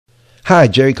Hi,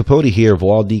 Jerry Capote here of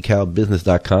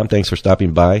walldecalbusiness.com. Thanks for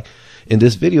stopping by. In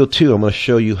this video too, I'm going to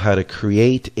show you how to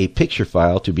create a picture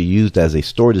file to be used as a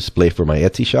store display for my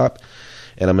Etsy shop.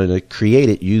 And I'm going to create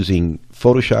it using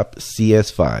Photoshop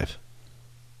CS5.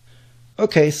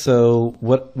 Okay, so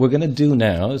what we're going to do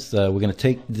now is we're going to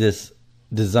take this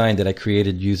design that I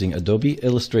created using Adobe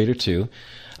Illustrator 2.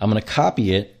 I'm going to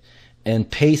copy it and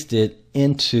paste it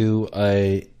into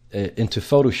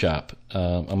Photoshop.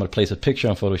 I'm going to place a picture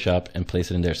on Photoshop and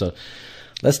place it in there. So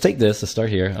let's take this. Let's start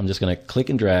here. I'm just going to click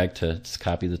and drag to just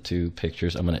copy the two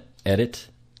pictures. I'm going to edit,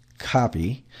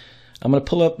 copy. I'm going to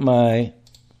pull up my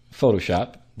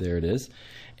Photoshop. There it is.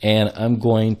 And I'm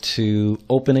going to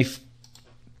open a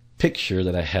picture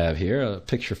that I have here, a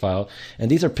picture file.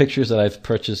 And these are pictures that I've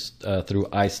purchased through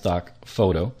iStock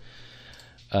Photo.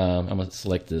 I'm going to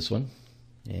select this one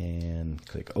and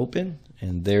click open,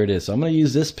 and there it is. So I'm going to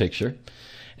use this picture,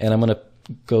 and I'm going to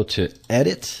go to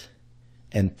edit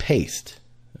and paste.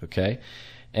 Okay,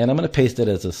 and I'm going to paste it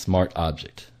as a smart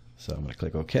object. So I'm going to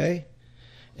click OK,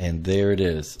 and there it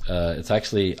is. It's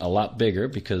actually a lot bigger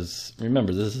because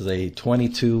remember, this is a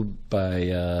 22 by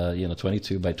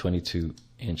 22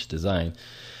 inch design.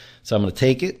 So I'm going to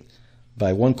take it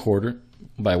by one corner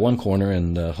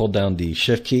and hold down the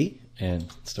Shift key and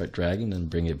start dragging and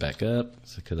bring it back up.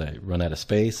 So because I run out of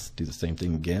space, do the same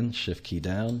thing again. Shift key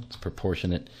down. It's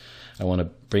proportionate. I want to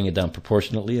bring it down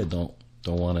proportionately. I don't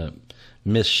want to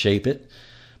misshape it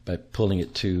by pulling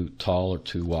it too tall or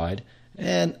too wide.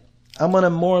 And I'm going to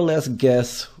more or less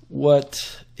guess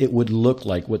what it would look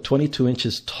like, what 22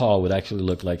 inches tall would actually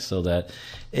look like, so that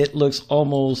it looks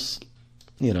almost,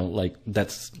 like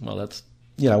that's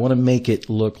I want to make it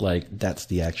look like that's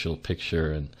the actual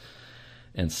picture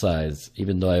and size,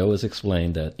 even though I always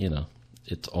explain that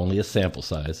it's only a sample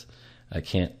size. I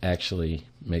can't actually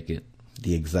make it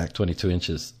the exact 22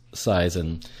 inches size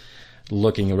and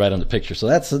looking right on the picture. So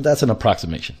that's an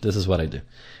approximation. This is what I do.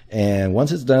 And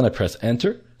once it's done, I press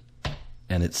enter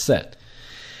and it's set.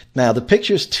 Now the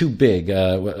picture's too big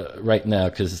right now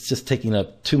because it's just taking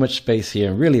up too much space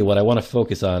here, and really what I want to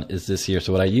focus on is this here.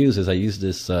 So what I use is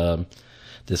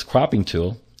this cropping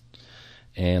tool,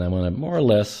 and I'm going to more or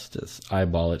less just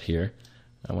eyeball it here.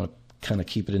 I want to kind of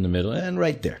keep it in the middle, and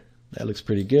right there. That looks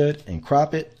pretty good. And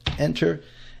crop it, enter,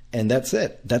 and that's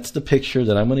it. That's the picture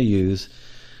that I'm going to use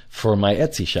for my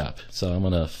Etsy shop. So I'm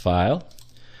going to File.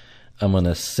 I'm going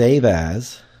to Save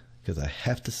As, because I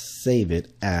have to save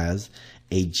it as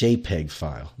a JPEG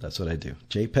file. That's what I do.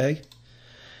 JPEG.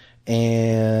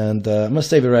 And I'm going to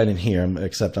save it right in here,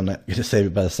 except I'm not going to save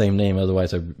it by the same name,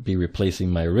 otherwise I'd be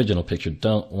replacing my original picture.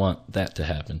 Don't want that to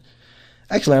happen.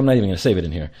 Actually, I'm not even going to save it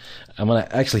in here. I'm going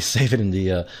to actually save it in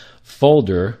the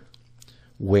folder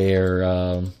where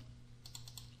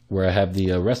I have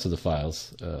the rest of the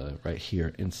files right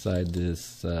here inside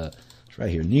this, right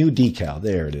here, new decal.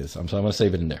 There it is. So I'm going to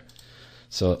save it in there.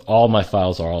 So all my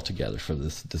files are all together for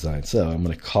this design. So I'm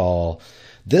going to call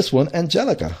this one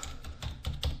Angelica.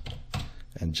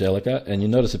 Angelica, and you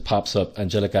notice it pops up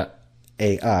Angelica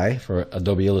AI for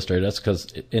Adobe Illustrator. That's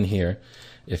because in here,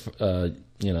 if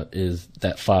is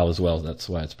that file as well. That's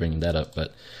why it's bringing that up.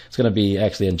 But it's going to be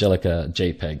actually Angelica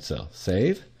JPEG. So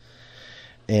save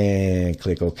and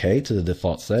click OK to the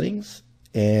default settings,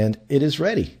 and it is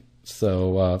ready.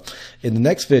 So in the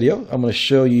next video, I'm going to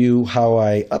show you how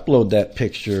I upload that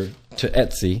picture to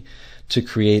Etsy to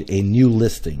create a new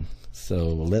listing. So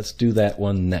let's do that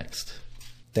one next.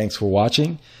 Thanks for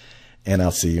watching, and I'll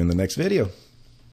see you in the next video.